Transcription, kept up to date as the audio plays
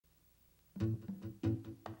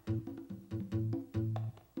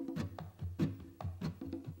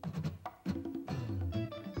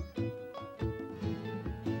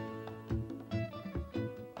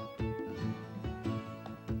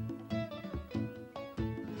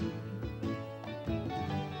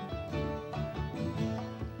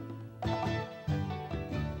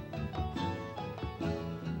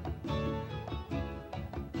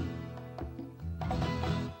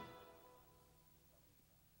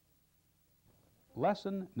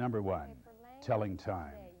Lesson number 1, telling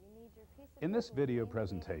time. In this video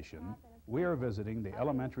presentation, we are visiting the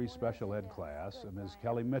elementary special ed class of Ms.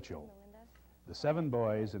 Kelly Mitchell. The 7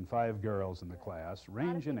 boys and 5 girls in the class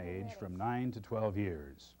range in age from 9 to 12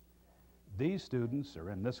 years. These students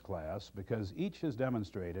are in this class because each has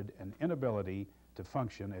demonstrated an inability to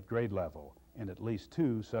function at grade level in at least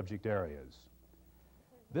 2 subject areas.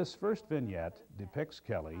 This first vignette depicts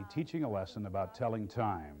Kelly teaching a lesson about telling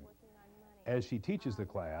time. As she teaches the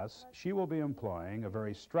class, she will be employing a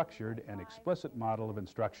very structured and explicit model of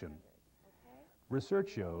instruction. Research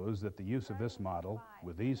shows that the use of this model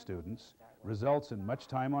with these students results in much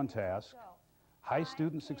time on task, high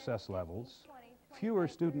student success levels, fewer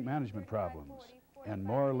student management problems, and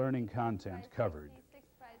more learning content covered.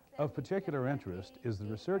 Of particular interest is the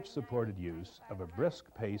research-supported use of a brisk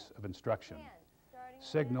pace of instruction,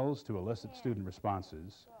 signals to elicit student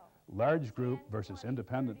responses, large group versus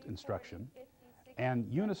independent instruction, and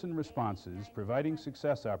unison responses providing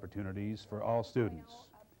success opportunities for all students.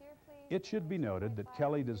 It should be noted that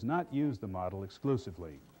Kelly does not use the model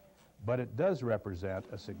exclusively, but it does represent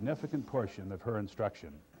a significant portion of her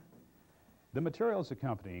instruction. The materials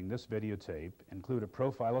accompanying this videotape include a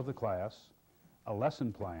profile of the class, a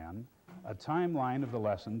lesson plan, a timeline of the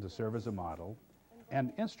lesson to serve as a model,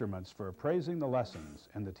 and instruments for appraising the lessons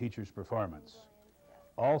and the teacher's performance.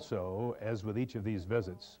 Also, as with each of these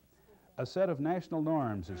visits, a set of national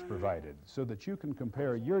norms is provided so that you can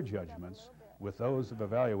compare your judgments with those of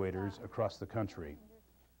evaluators across the country.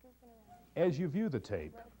 As you view the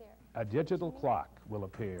tape, a digital clock will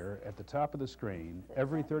appear at the top of the screen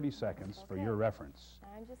every 30 seconds for your reference,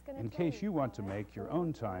 in case you want to make your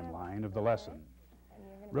own timeline of the lesson.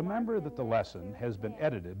 Remember that the lesson has been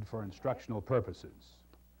edited for instructional purposes.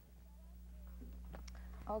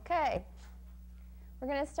 Okay. We're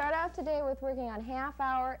going to start out today with working on half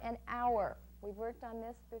hour and hour. We've worked on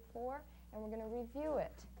this before, and we're going to review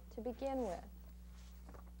it to begin with.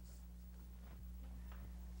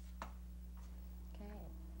 Okay.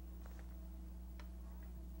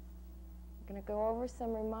 We're going to go over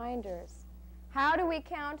some reminders. How do we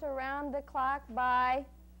count around the clock? By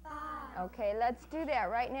 5. Okay, let's do that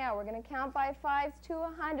right now. We're going to count by 5s to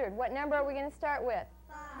 100. What number are we going to start with?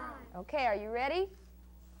 5. Okay, are you ready?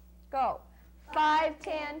 Go. 5,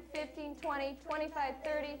 10, 15, 20, 25,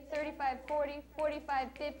 30, 35, 40, 45,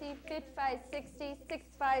 50, 55, 60,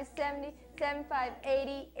 65, 70, 75,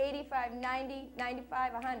 80, 85, 90,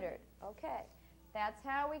 95, 100. Okay, that's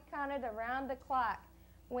how we counted around the clock.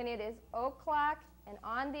 When it is o'clock and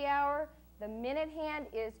on the hour, the minute hand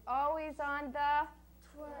is always on the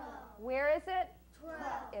 12. Where is it? 12.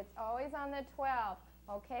 It's always on the 12.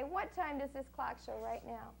 Okay, what time does this clock show right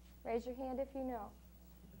now? Raise your hand if you know.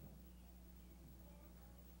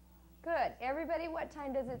 Good. Everybody, what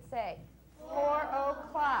time does it say? 4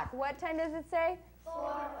 o'clock. What time does it say? 4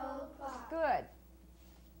 o'clock. Good.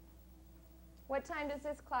 What time does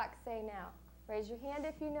this clock say now? Raise your hand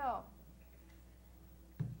if you know.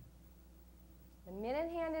 The minute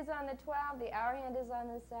hand is on the 12, the hour hand is on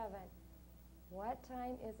the 7. What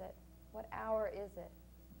time is it? What hour is it?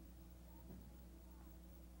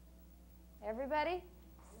 Everybody?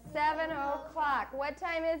 7 o'clock. What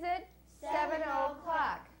time is it? 7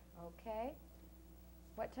 o'clock. Okay.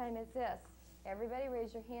 What time is this? Everybody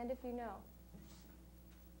raise your hand if you know.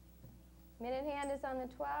 Minute hand is on the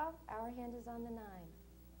 12, hour hand is on the 9.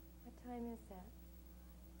 What time is that?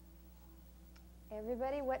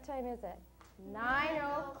 Everybody, what time is it? 9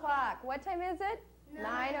 o'clock. What time is it?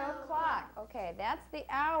 9 o'clock. Okay, that's the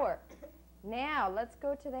hour. Now, let's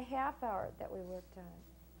go to the half hour that we worked on.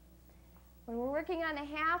 When we're working on a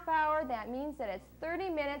half hour, that means that it's 30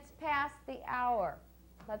 minutes past the hour.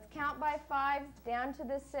 Let's count by 5s down to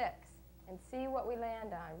the 6 and see what we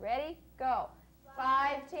land on. Ready? Go.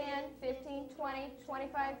 5, 10, 15, 20,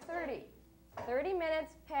 25, 30. 30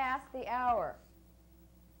 minutes past the hour.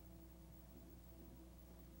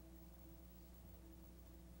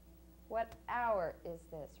 What hour is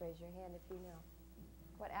this? Raise your hand if you know.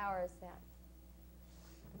 What hour is that?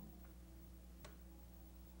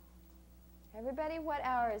 Everybody, what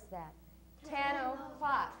hour is that? 10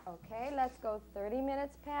 o'clock. Okay, let's go 30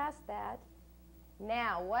 minutes past that.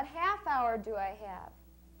 Now, what half hour do I have?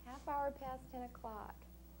 Half hour past 10 o'clock.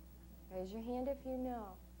 Raise your hand if you know.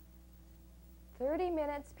 30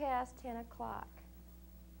 minutes past 10 o'clock.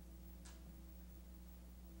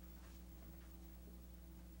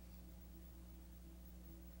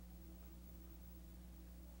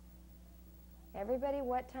 Everybody,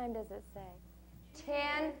 what time does it say?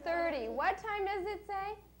 10:30. What time does it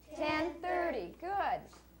say? 10:30. Good.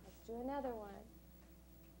 Let's do another one.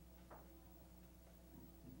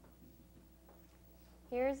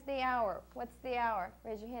 Here's the hour. What's the hour?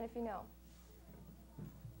 Raise your hand if you know.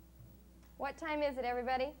 What time is it,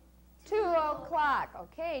 everybody? 2 o'clock.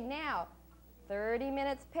 Okay, now, 30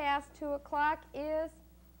 minutes past 2 o'clock is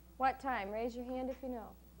what time? Raise your hand if you know.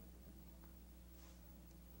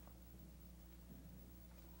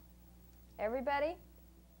 Everybody?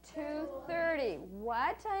 2:30.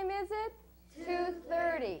 What time is it?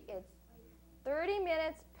 2:30. It's 30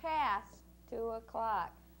 minutes past 2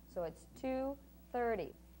 o'clock. So it's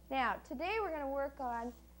 2:30. Now, today we're going to work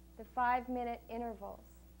on the 5-minute intervals.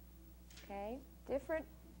 Okay? Different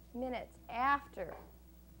minutes after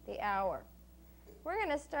the hour. We're going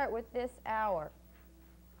to start with this hour.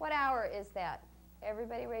 What hour is that?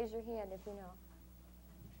 Everybody raise your hand if you know.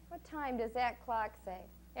 What time does that clock say?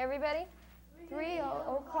 Everybody? 3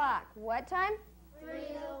 o'clock. What time? 3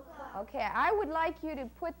 o'clock. Okay, I would like you to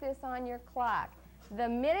put this on your clock. The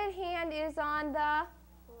minute hand is on the,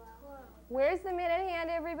 where's the minute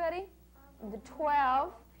hand, everybody? The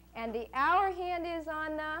 12. And the hour hand is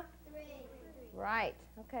on the? 3. Right.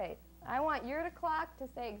 Okay. I want your clock to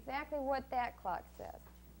say exactly what that clock says.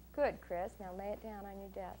 Good, Chris. Now lay it down on your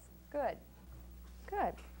desk. Good.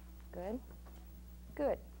 Good. Good.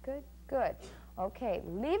 Good. Good. Good. Okay,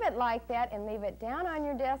 leave it like that and leave it down on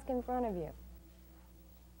your desk in front of you.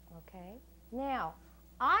 Okay? Now,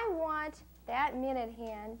 I want that minute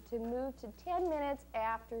hand to move to 10 minutes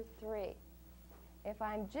after 3. If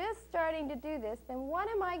I'm just starting to do this, then what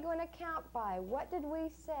am I going to count by? What did we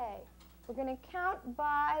say? We're going to count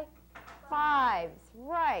by 5s.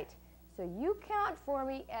 Right. So you count for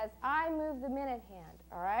me as I move the minute hand,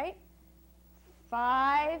 all right?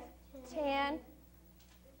 5, 10.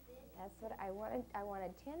 That's what I wanted. I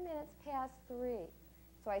wanted 10 minutes past 3.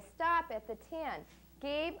 So I stop at the 10.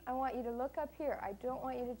 Gabe, I want you to look up here. I don't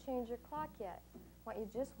want you to change your clock yet. I want you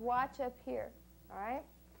to just watch up here, all right?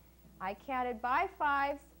 I counted by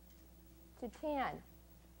 5s to 10.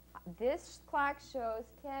 This clock shows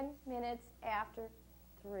 10 minutes after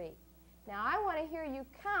 3. Now I want to hear you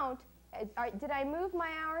count. Did I move my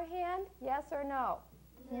hour hand? Yes or no?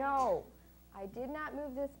 No. I did not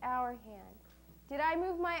move this hour hand. Did I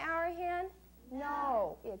move my hour hand?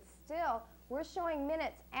 No. It's still, we're showing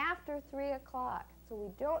minutes after 3 o'clock, so we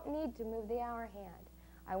don't need to move the hour hand.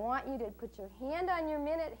 I want you to put your hand on your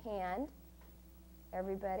minute hand.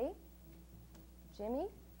 Everybody. Jimmy,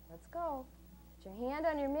 let's go. Put your hand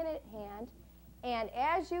on your minute hand, and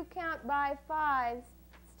as you count by 5s,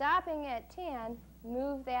 stopping at 10,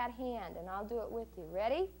 move that hand, and I'll do it with you.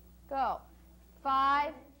 Ready? Go.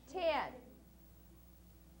 5, 10.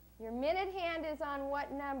 Your minute hand is on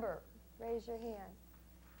what number? Raise your hand.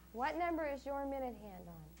 What number is your minute hand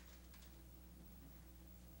on?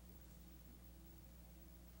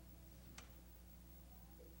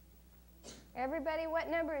 Everybody, what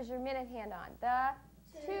number is your minute hand on? The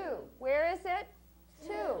 2. Where is it?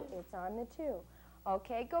 2. It's on the 2.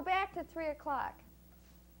 Okay, go back to 3 o'clock.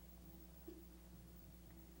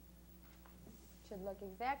 Should look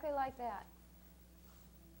exactly like that.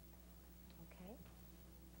 Okay.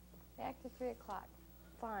 Back to 3 o'clock.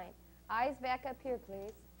 Fine. Eyes back up here,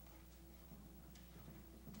 please.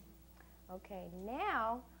 Okay,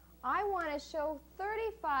 now I want to show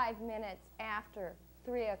 35 minutes after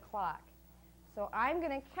 3 o'clock. So I'm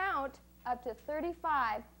going to count up to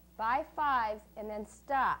 35 by 5s and then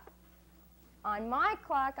stop. On my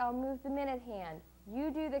clock, I'll move the minute hand.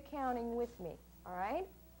 You do the counting with me, all right?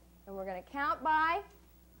 And we're going to count by?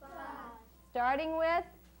 5. Starting with?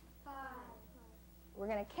 5. We're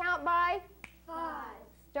going to count by? 5.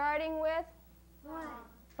 Starting with? 1.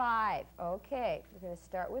 5. Okay, we're going to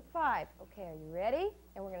start with 5. Okay, are you ready?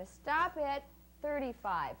 And we're going to stop at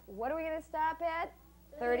 35. What are we going to stop at?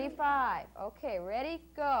 35. Okay, ready?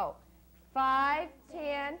 Go. 5,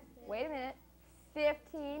 10, wait a minute,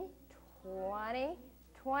 15, 20,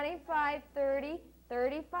 25, 30,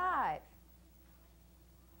 35.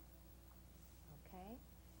 Okay.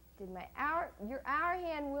 Did my hour, your hour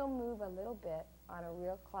hand will move a little bit on a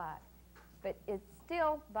real clock, but it's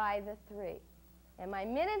still by the 3. And my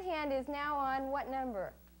minute hand is now on what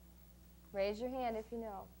number? Raise your hand if you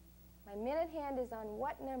know. My minute hand is on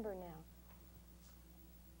what number now?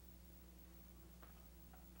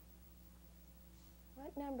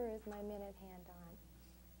 What number is my minute hand on?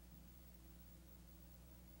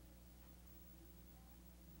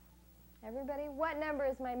 Everybody, what number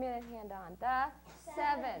is my minute hand on? The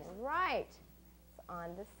 7. Right. It's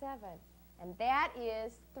on the 7. And that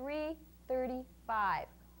is 3:35.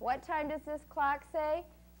 What time does this clock say?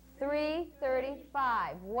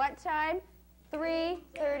 3:35. What time?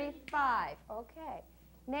 3:35. Okay.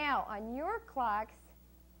 Now, on your clocks,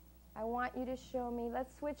 I want you to show me,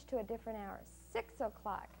 let's switch to a different hour, 6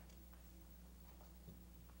 o'clock.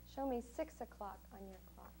 Show me 6 o'clock on your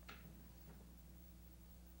clock.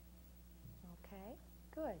 Okay,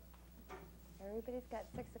 good. Everybody's got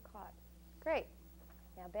 6 o'clock. Great.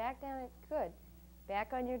 Now back down, good.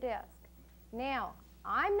 Back on your desk. Now,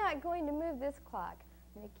 I'm not going to move this clock.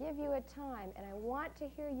 I'm going to give you a time, and I want to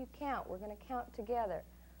hear you count. We're going to count together.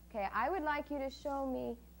 Okay, I would like you to show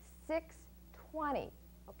me 6:20.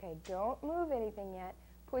 Okay, don't move anything yet.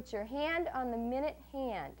 Put your hand on the minute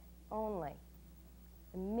hand only.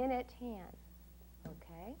 The minute hand.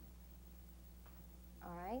 Okay?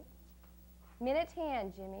 All right? Minute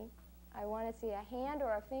hand, Jimmy. I want to see a hand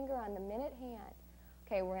or a finger on the minute hand.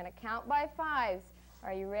 Okay, we're going to count by 5s.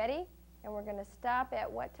 Are you ready? And we're going to stop at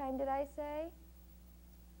what time did I say?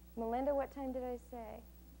 Melinda, what time did I say?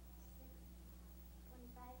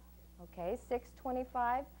 6:25. Okay,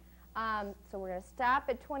 6:25. So we're going to stop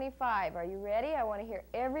at 25. Are you ready? I want to hear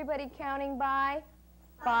everybody counting by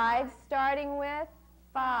 5, starting with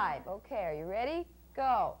 5. Okay, are you ready?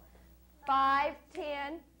 Go. 5,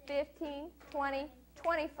 10, 15, 20,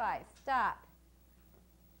 25. Stop.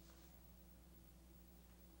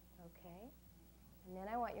 Okay. And then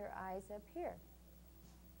I want your eyes up here.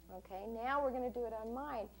 Okay, now we're going to do it on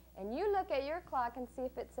mine. And you look at your clock and see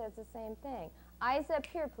if it says the same thing. Eyes up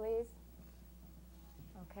here, please.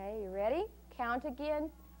 Okay, you ready? Count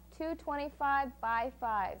again. 2:25 by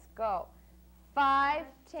 5s. Go. 5,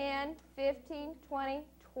 10, 15, 20,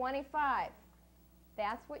 25.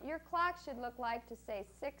 That's what your clock should look like to say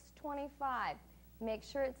 6:25. Make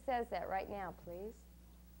sure it says that right now, please.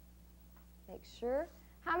 Make sure.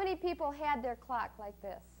 How many people had their clock like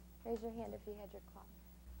this? Raise your hand if you had your clock.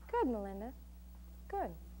 Good, Melinda.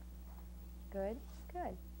 Good. Good,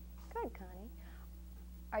 good. Good, Connie.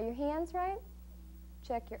 Are your hands right?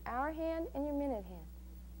 Check your hour hand and your minute hand.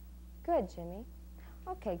 Good, Jimmy.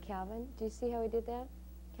 Okay, Calvin, do you see how we did that?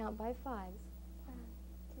 Count by 5s. 5,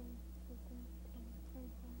 10, 15, 20,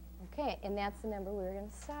 25. Okay, and that's the number we were going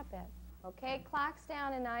to stop at. Okay, clocks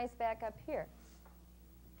down and eyes back up here.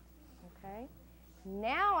 Okay.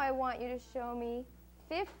 Now I want you to show me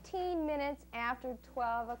 15 minutes after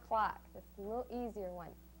 12 o'clock. This is a little easier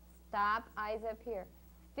one. Stop, eyes up here.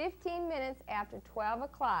 15 minutes after 12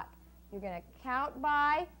 o'clock. You're going to count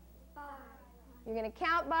by 5. You're going to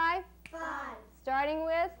count by 5. Starting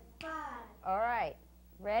with 5. All right.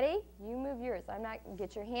 Ready? You move yours. I'm not.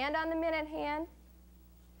 Get your hand on the minute hand.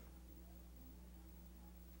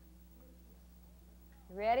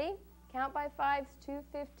 Ready? Count by 5s to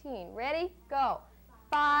 15. Ready? Go.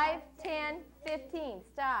 5, 10, 15.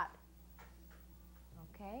 Stop.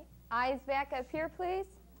 Okay. Eyes back up here, please.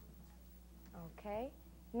 Okay.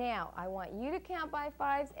 Now, I want you to count by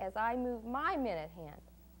 5s as I move my minute hand.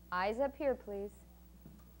 Eyes up here, please.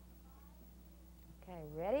 Okay,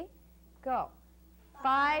 ready? Go.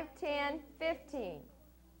 5, 10, 15.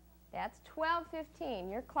 That's 12:15.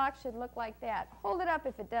 Your clock should look like that. Hold it up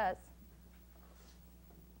if it does.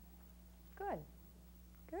 Good.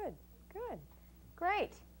 Good. Good.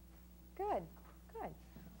 Great. Good. Good.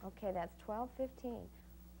 Okay, that's 12:15.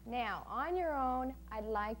 Now, on your own, I'd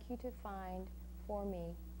like you to find for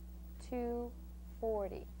me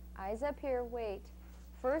 2:40. Eyes up here, wait.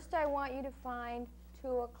 First, I want you to find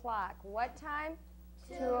 2 o'clock. What time?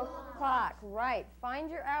 2 o'clock. Right. Find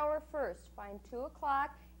your hour first. Find 2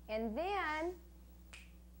 o'clock, and then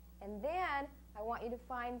I want you to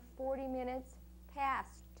find 40 minutes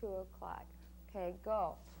past 2 o'clock. Okay,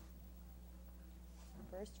 go.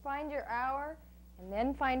 First find your hour, and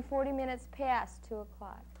then find 40 minutes past 2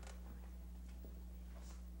 o'clock.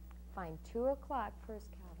 Find 2 o'clock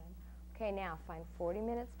first, Calvin. Okay, now find 40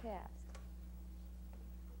 minutes past.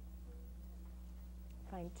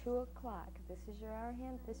 Find 2 o'clock. This is your hour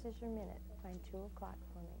hand, this is your minute. Find 2 o'clock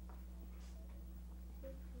for me.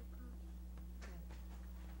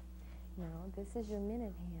 No, this is your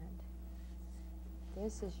minute hand.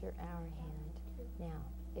 This is your hour hand. Now,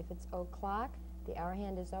 if it's o'clock, the hour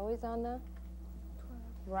hand is always on the 12.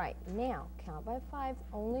 right. Now, count by 5s,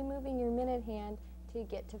 only moving your minute hand till you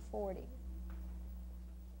get to 40.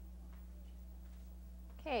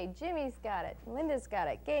 Okay, Jimmy's got it. Linda's got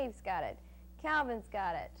it. Gabe's got it. Calvin's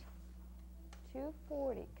got it.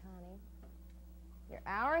 2:40, Connie. Your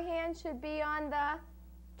hour hand should be on the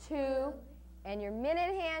 2, and your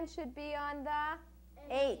minute hand should be on the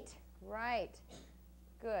 8. Right.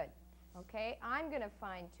 Good. Okay, I'm going to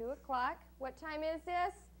find 2 o'clock. What time is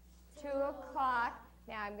this? 2 o'clock.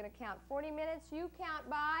 Now I'm going to count 40 minutes. You count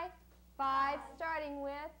by 5, starting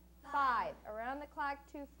with 5. Around the clock,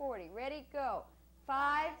 2:40. Ready, go.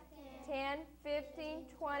 5, 10, 15,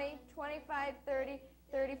 20, 25, 30,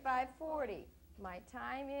 35, 40. My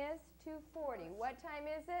time is 2:40. What time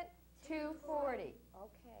is it? 2:40.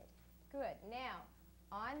 Okay, good. Now,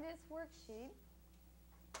 on this worksheet,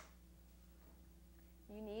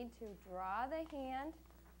 you need to draw the hand,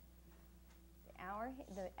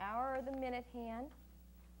 the hour or the minute hand.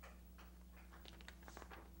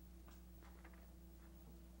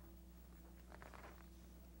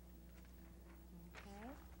 Okay.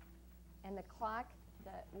 And the clock,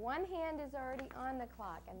 the one hand is already on the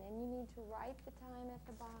clock, and then you need to write the time at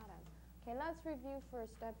the bottom. Okay, let's review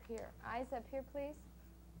first up here. Eyes up here, please.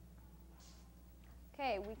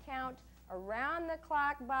 Okay, we count around the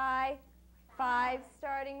clock by 5,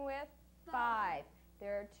 starting with 5.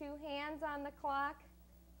 There are 2 hands on the clock.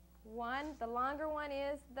 One, the longer one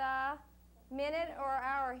is the minute or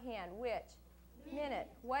hour hand. Which? Minute.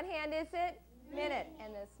 What hand is it? Minute.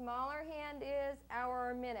 And the smaller hand is hour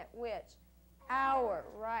or minute. Which? Hour.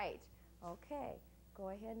 Right. Okay, go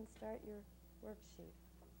ahead and start your worksheet.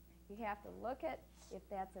 You have to look at if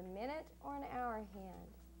that's a minute or an hour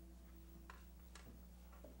hand.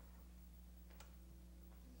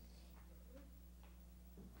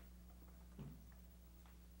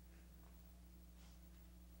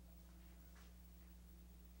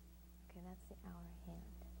 Okay, that's the hour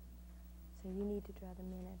hand. So you need to draw the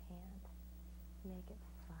minute hand. Make it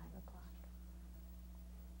 5 o'clock.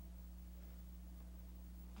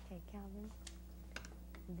 Okay, Calvin,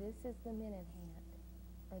 this is the minute hand,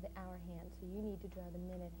 or the hour hand, so you need to draw the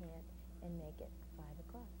minute hand and make it 5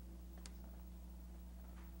 o'clock.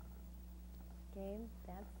 Gabe,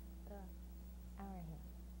 that's the hour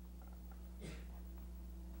hand.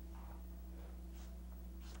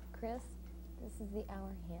 Chris, this is the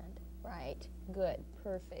hour hand. Right, good,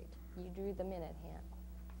 perfect. You drew the minute hand.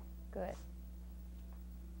 Good.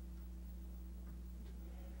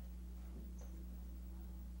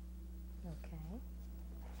 Okay.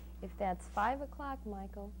 If that's 5 o'clock,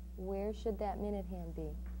 Michael, where should that minute hand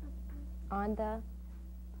be? On the?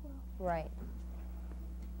 Right.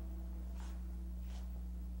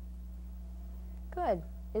 Good.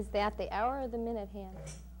 Is that the hour or the minute hand?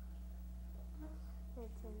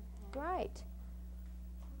 Right.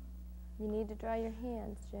 You need to draw your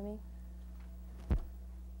hands, Jimmy.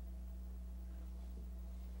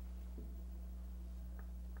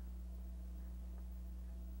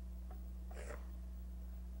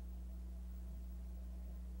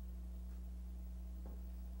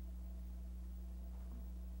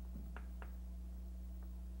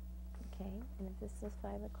 Okay, and if this is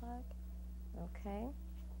 5 o'clock, okay,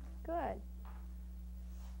 good.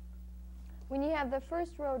 When you have the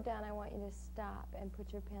first row done, I want you to stop and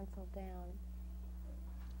put your pencil down.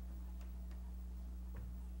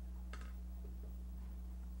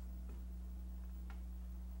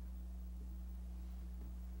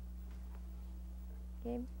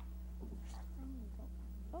 Gabe?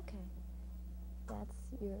 Okay. That's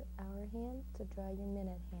your hour hand, so draw your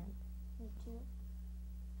minute hand.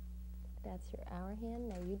 That's your hour hand.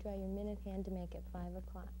 Now you draw your minute hand to make it 5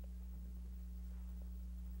 o'clock.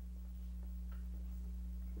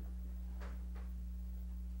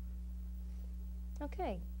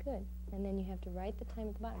 Okay, good. And then you have to write the time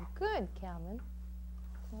at the bottom. Good, Calvin.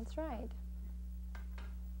 That's right.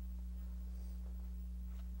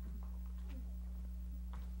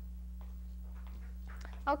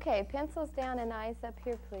 Okay, pencils down and eyes up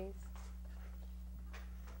here, please.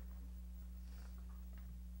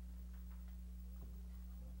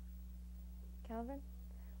 Calvin,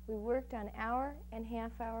 we worked on hour and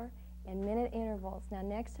half hour and minute intervals. Now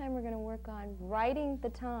next time we're going to work on writing the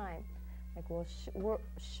time. Like we'll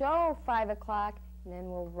show 5 o'clock and then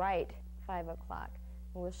we'll write 5 o'clock.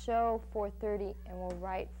 We'll show 4:30 and we'll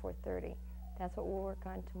write 4:30. That's what we'll work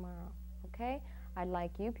on tomorrow, okay? I'd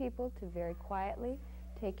like you people to very quietly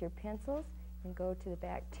take your pencils and go to the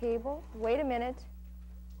back table. Wait a minute.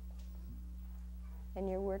 And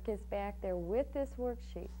your work is back there with this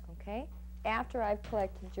worksheet, okay? After I've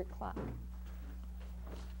collected your clock.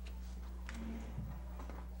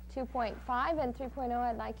 2.5 and 3.0,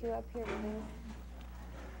 I'd like you up here, please.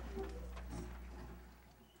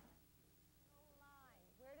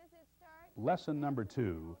 Where does it start? Lesson number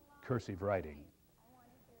 2, cursive writing.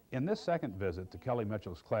 In this second visit to Kelly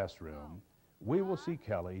Mitchell's classroom, we will see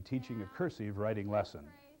Kelly teaching a cursive writing lesson.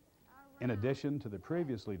 In addition to the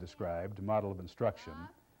previously described model of instruction,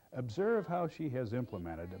 observe how she has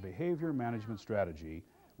implemented a behavior management strategy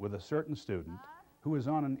with a certain student who is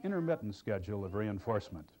on an intermittent schedule of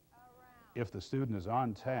reinforcement. If the student is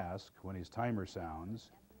on task when his timer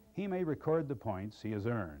sounds, he may record the points he has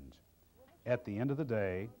earned. At the end of the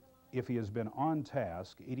day, if he has been on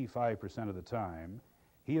task 85% of the time,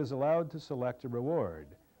 he is allowed to select a reward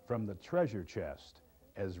from the treasure chest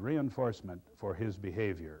as reinforcement for his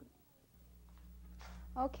behavior.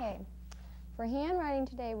 Okay, for handwriting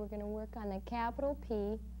today, we're going to work on the capital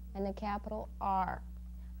P and the capital R.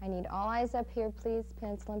 I need all eyes up here, please.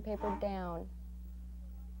 Pencil and paper down.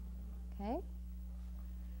 Okay?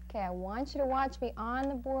 Okay, I want you to watch me on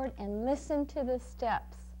the board and listen to the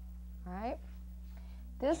steps. All right?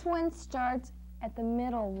 This one starts at the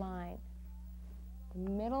middle line. The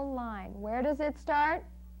middle line. Where does it start?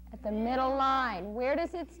 At the middle line. Where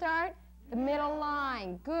does it start? The middle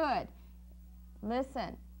line. Good.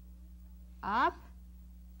 Listen. Up,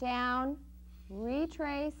 down,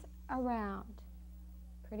 retrace, around.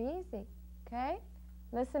 Pretty easy, okay?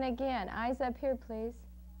 Listen again. Eyes up here, please.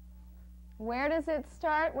 Where does it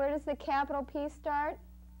start? Where does the capital P start?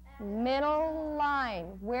 Middle line.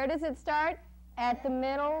 Where does it start? At the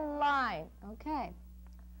middle line. Okay.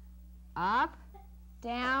 Up,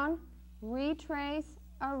 down, retrace,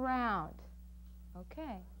 around.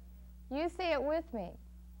 Okay. You say it with me.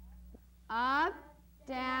 Up,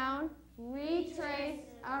 down, retrace,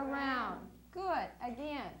 around. Good.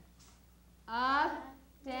 Again. Up,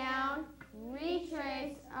 down,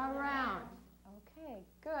 retrace, around. Okay,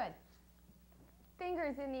 good.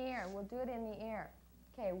 Fingers in the air. We'll do it in the air.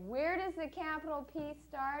 Okay, where does the capital P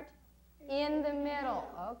start? In the middle.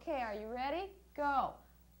 Okay, are you ready? Go.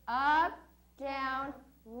 Up, down,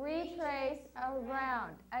 retrace,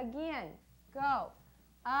 around. Again, go.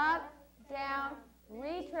 Up, down,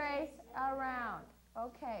 retrace, around.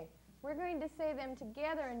 Okay, we're going to say them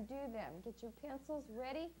together and do them. Get your pencils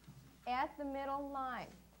ready at the middle line.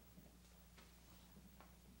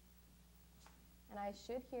 And I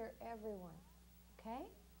should hear everyone. Okay?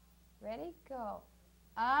 Ready? Go.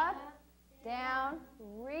 Up, down,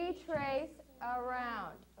 retrace,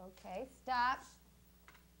 around. Okay, stop.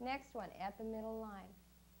 Next one, at the middle line.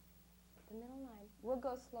 The middle line. We'll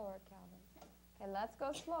go slower, Calvin. Okay, let's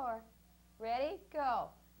go slower. Ready? Go.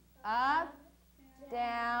 Up,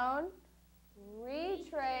 down,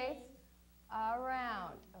 retrace,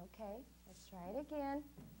 around. Okay, let's try it again.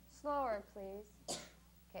 Slower, please.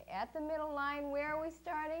 Okay, at the middle line, where are we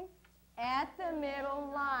starting? At the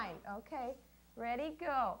middle line. Okay, ready?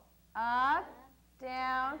 Go. Up,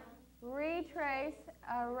 down, retrace,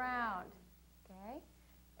 around. Okay,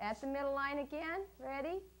 at the middle line again.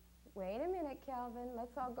 Ready? Wait a minute, Calvin.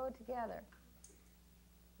 Let's all go together.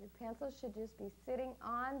 Your pencil should just be sitting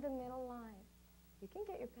on the middle line. You can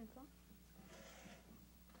get your pencil.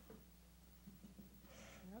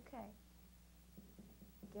 Okay.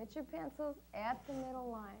 Get your pencils at the middle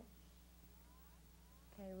line.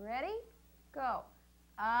 Okay, ready? Go.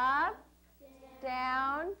 Up,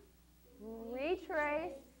 down,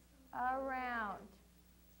 retrace, around.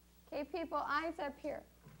 Okay, people, eyes up here.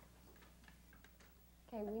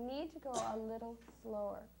 Okay, we need to go a little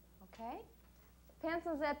slower, okay?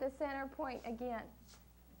 Pencils at the center point again.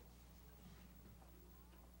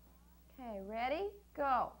 Okay, ready?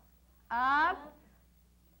 Go. Up,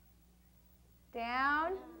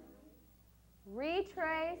 down,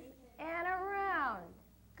 retrace, and around.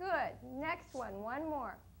 Good. Next one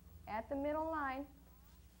more. At the middle line.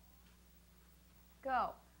 Go.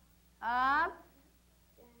 Up,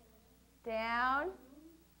 down,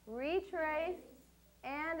 retrace,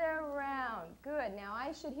 and around. Good. Now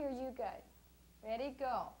I should hear you guys. Ready?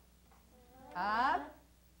 Go. Up,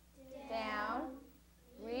 down,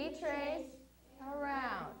 retrace,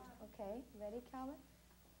 around. Okay. Ready, Calvin?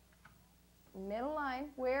 Middle line.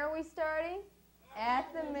 Where are we starting?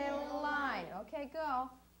 At the middle line. Okay, go.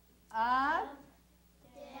 Up,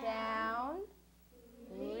 down,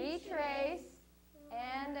 retrace,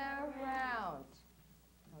 and around.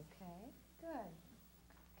 Okay, good.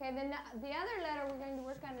 Okay, the other letter we're going to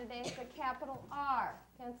work on today is the capital R.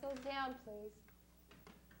 Pencils down, please.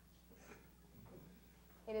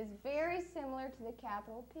 It is very similar to the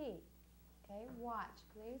capital P. Okay, watch,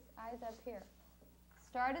 please. Eyes up here.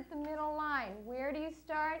 Start at the middle line. Where do you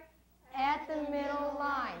start? At the middle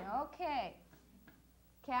line. Okay.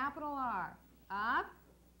 Capital R. Up,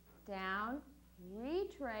 down,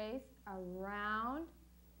 retrace, around,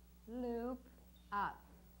 loop, up.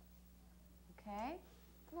 Okay?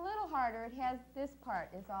 It's a little harder. It has this part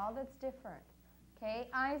is all that's different. Okay,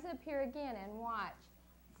 eyes up here again and watch.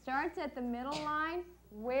 Starts at the middle line.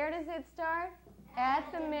 Where does it start?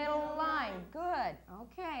 At the middle line. Good.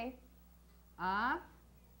 Okay. Up,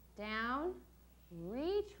 down,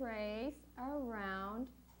 retrace, around,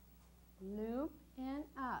 loop, and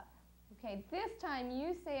up. Okay, this time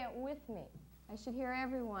you say it with me. I should hear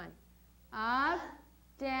everyone. Up,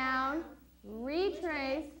 down,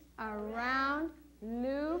 retrace, around,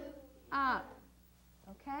 loop, up.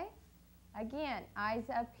 Okay? Again, eyes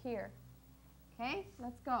up here. Okay?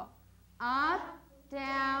 Let's go. Up,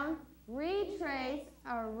 down, retrace,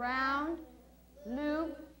 around,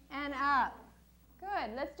 loop, and up.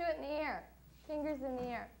 Good. Let's do it in the air. Fingers in the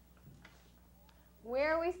air.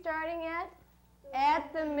 Where are we starting at?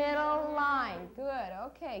 At the middle line. Good.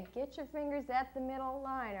 Okay. Get your fingers at the middle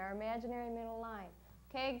line, our imaginary middle line.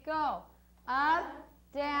 Okay, go. Up,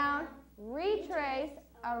 down, retrace,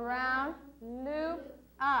 around, loop,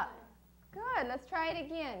 up. Good. Let's try it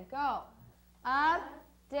again. Go. Up,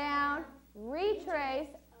 down, retrace,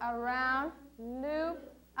 around,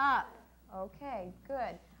 loop, up. Okay,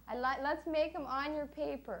 good. Let's make them on your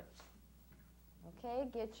paper. Okay,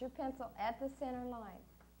 get your pencil at the center line.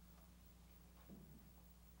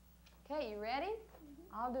 Okay, you ready?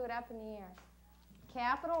 I'll do it up in the air.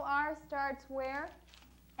 Capital R starts where?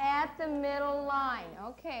 At the middle line.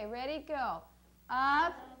 Okay, ready, go.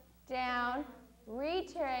 Up, down,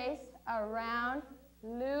 retrace, around,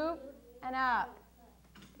 loop, and up.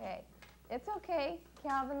 Okay, it's okay.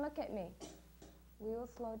 Calvin, look at me. We will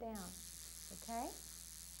slow down, okay?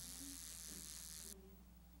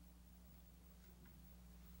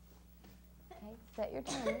 Okay, set your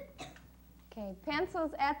timer. Okay,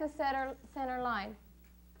 pencils at the center line.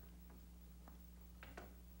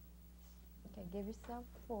 Okay, give yourself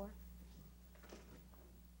 4.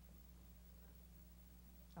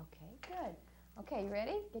 Okay, good. Okay, you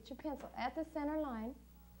ready? Get your pencil at the center line.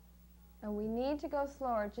 And we need to go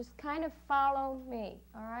slower. Just kind of follow me,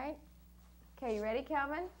 all right? Okay, you ready,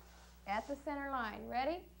 Calvin? At the center line.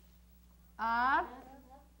 Ready? Up,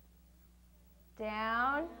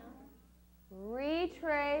 down,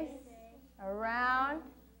 retrace, around,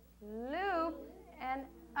 loop, and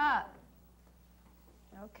up.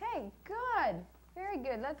 Okay, good. Very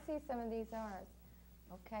good. Let's see some of these R's.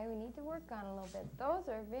 Okay, we need to work on a little bit. Those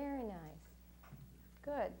are very nice.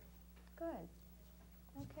 Good, good.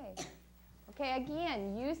 Okay. Okay,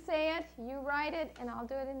 again, you say it, you write it, and I'll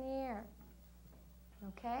do it in the air.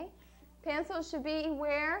 Okay? Pencils should be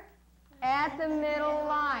where? At the middle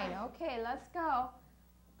line. Okay, let's go.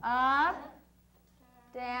 Up,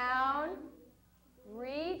 down,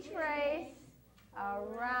 retrace,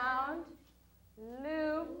 around,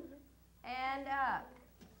 loop, and up.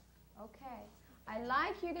 Okay. I'd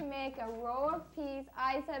like you to make a row of P's.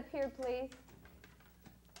 Eyes up here, please.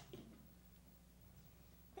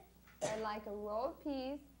 I'd like a row of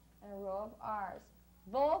P's and a row of R's.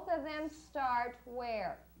 Both of them start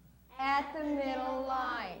where? At the middle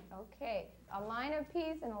line. Okay. A line of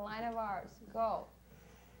P's and a line of R's. Go.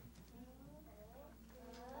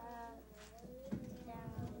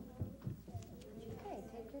 Okay,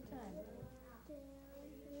 take your time.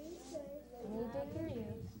 I need to hear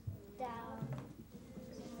you. Down.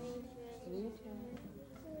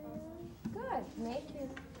 Good. Make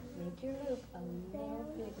your loop a little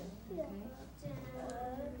bigger.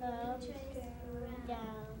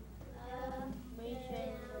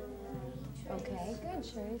 Okay. Okay. Good,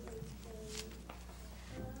 Sharice.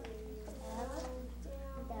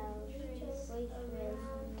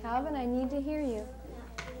 Calvin, I need to hear you.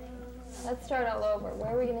 Let's start all over.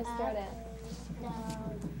 Where are we going to start at?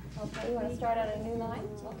 Okay, you want to start on a new line?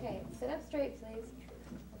 Okay, sit up straight, please.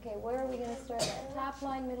 Okay, where are we going to start at? Top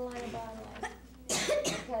line, middle line, and bottom line?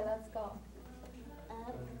 Okay, let's go.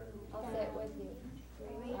 I'll say it with you.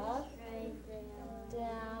 Up,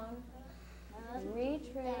 down,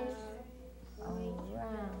 retrace,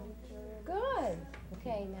 around. Good.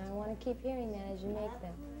 Okay, now I want to keep hearing that as you make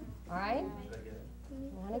them. All right?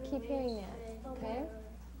 I want to keep hearing that. Okay?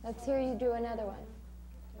 Let's hear you do another one.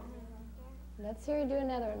 Let's hear you do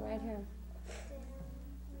another one right here.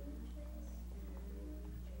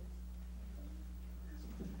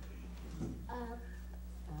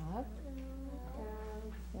 Up.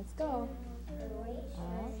 Let's go.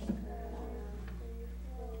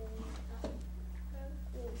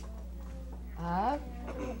 Up.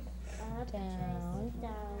 Down.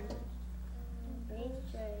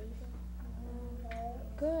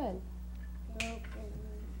 Good.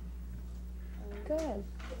 Good.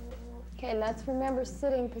 Okay, let's remember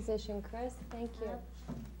sitting position, Chris. Thank you.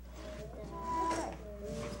 Okay.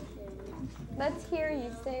 Let's hear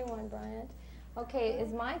you say one, Bryant. Okay,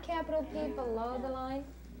 is my capital P below the line?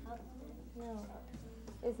 No.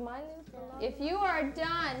 Is my loop below? If you are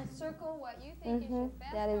done, circle what you think is your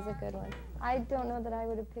best. That is a good one. I don't know that I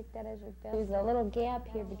would have picked that as your best. There's a little gap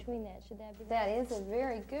here between that. Should that be? That is a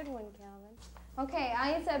very good one, Calvin. Okay,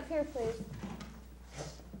 eyes up here, please.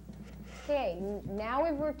 Okay, now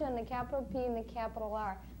we've worked on the capital P and the capital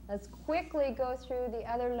R. Let's quickly go through the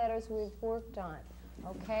other letters we've worked on,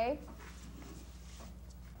 okay?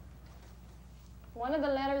 One of the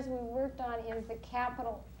letters we worked on is the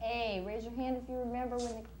capital A. Raise your hand if you remember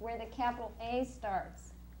where the capital A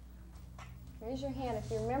starts. Raise your hand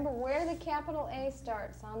if you remember where the capital A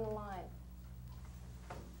starts on the line.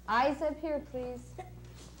 Eyes up here, please.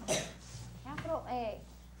 Capital A.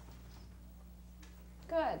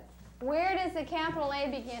 Good. Where does the capital A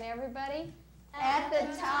begin, everybody? At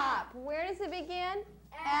the top. Where does it begin?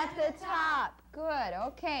 At the top. Good.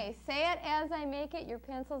 Okay. Say it as I make it. Your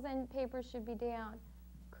pencils and paper should be down.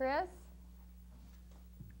 Chris?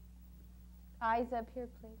 Eyes up here,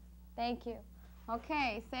 please. Thank you.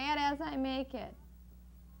 Okay. Say it as I make it.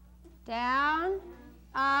 Down,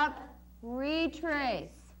 up, retrace.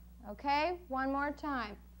 Okay? One more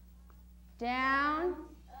time. Down,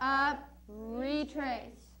 up,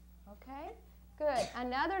 retrace. Okay? Good.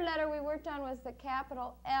 Another letter we worked on was the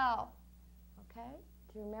capital L. Okay?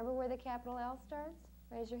 Do you remember where the capital L starts?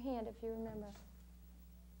 Raise your hand if you remember.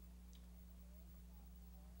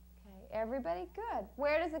 Okay, everybody? Good.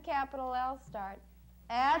 Where does the capital L start?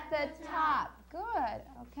 At the top. Good.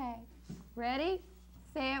 Okay. Ready?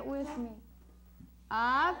 Say it with me.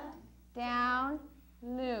 Up, down,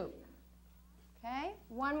 loop. Okay?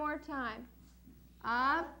 One more time.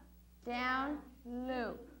 Up, down,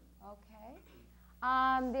 loop. Okay?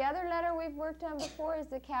 The other letter we've worked on before is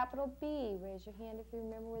the capital B. Raise your hand if you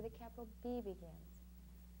remember where the capital B begins.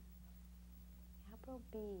 Capital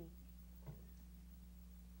B.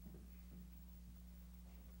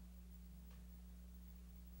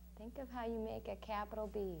 Think of how you make a capital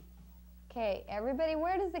B. Okay, everybody,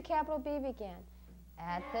 where does the capital B begin?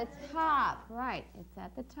 At the top. Right, it's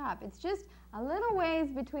at the top. It's just a little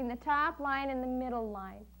ways between the top line and the middle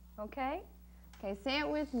line. Okay? Okay, say it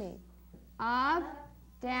with me. Up,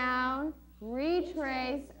 down,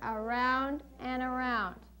 retrace, around, and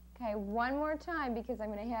around. Okay, one more time because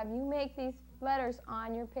I'm going to have you make these letters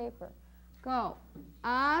on your paper. Go.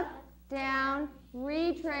 Up, down,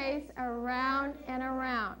 retrace, around, and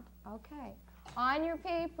around. Okay. On your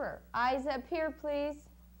paper. Eyes up here, please.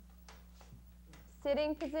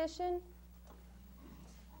 Sitting position.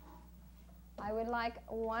 I would like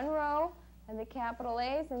one row of the capital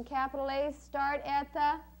A's, and capital A's start at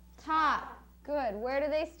the top. Good. Where do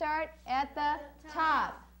they start? At the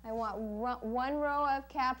top. I want one row of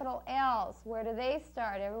capital L's. Where do they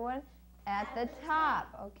start, everyone? At the top.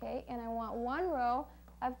 Okay. And I want one row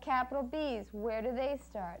of capital B's. Where do they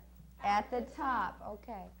start? At the top.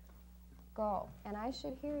 Okay. Go. And I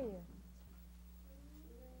should hear you.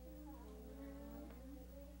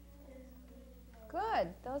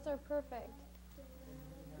 Good. Those are perfect.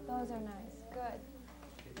 Those are nice. Good.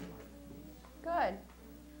 Good.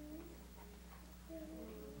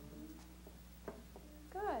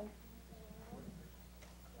 Good.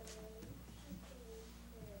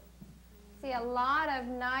 See a lot of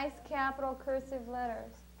nice capital cursive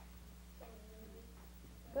letters.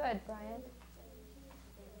 Good, Brian.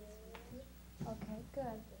 Okay,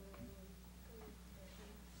 good.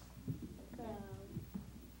 Good.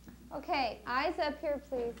 Okay, eyes up here,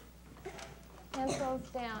 please. Pencils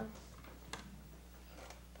down.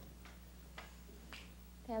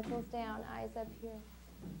 Pencils down, eyes up here.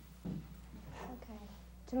 Okay.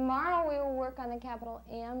 Tomorrow we will work on the capital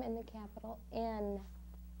M and the capital N.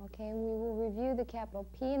 Okay, and we will review the capital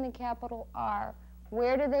P and the capital R.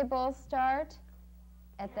 Where do they both start?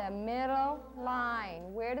 At the middle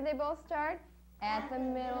line. Where do they both start? At the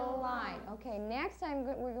middle line. Okay, next time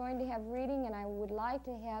we're going to have reading, and I would like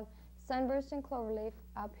to have Sunburst and Cloverleaf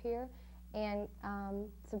up here, and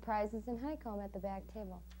Surprises and Honeycomb at the back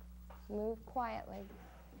table. Move quietly.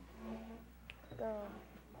 Go.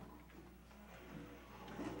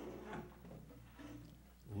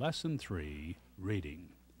 Lesson 3, Reading.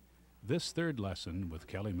 This third lesson with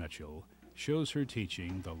Kelly Mitchell shows her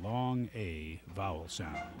teaching the long A vowel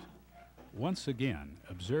sound. Once again,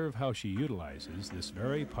 observe how she utilizes this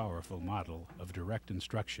very powerful model of direct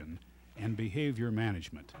instruction and behavior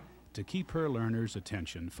management to keep her learners'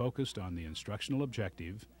 attention focused on the instructional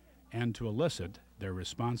objective and to elicit their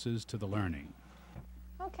responses to the learning.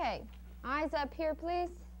 Okay, eyes up here, please.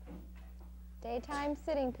 Daytime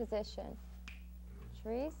sitting position.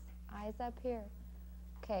 Therese, eyes up here.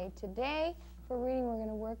 Okay, today for reading we're going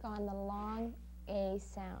to work on the long A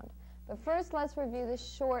sound. But first, let's review the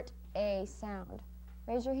short A sound.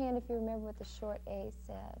 Raise your hand if you remember what the short A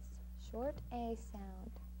says. Short A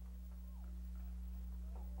sound.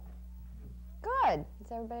 Good.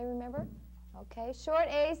 Does everybody remember? Okay. Short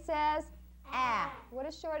A says ah. What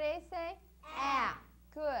does short A say? Ah.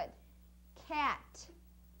 Good. Cat.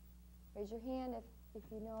 Raise your hand if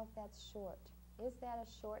you know if that's short. Is that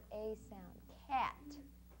a short A sound? Cat. Is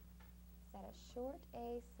that a short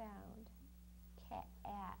A sound? Cat.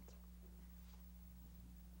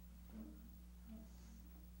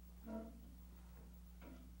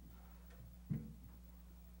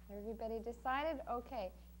 Everybody decided?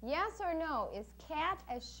 Okay. Yes or no? Is cat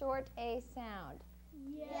a short A sound?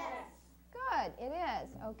 Yes. Good. It is.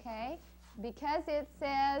 Okay. Because it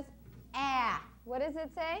says ah. What does it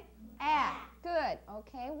say? Ah. Good.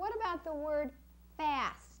 Okay. What about the word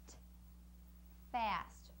fast?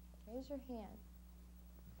 Fast. Raise your hand.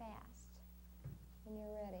 Fast. When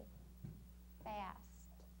you're ready. Fast.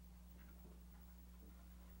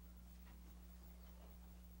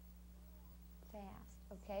 Fast.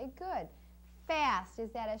 Okay, good. Fast.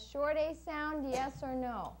 Is that a short A sound, yes or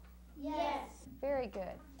no? Yes. Very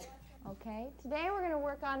good. Okay, today we're going to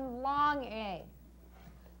work on long A.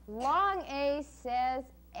 Long A says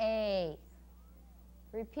A.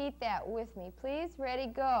 Repeat that with me, please. Ready,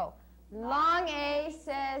 go. Long A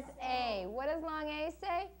says A. What does long A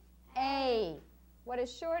say? A. What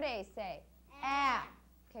does short A say? Ah.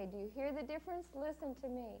 Okay, do you hear the difference? Listen to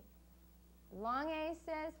me. Long A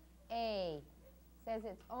says A. Says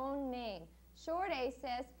its own name. Short A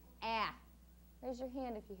says ah. Raise your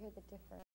hand if you hear the difference.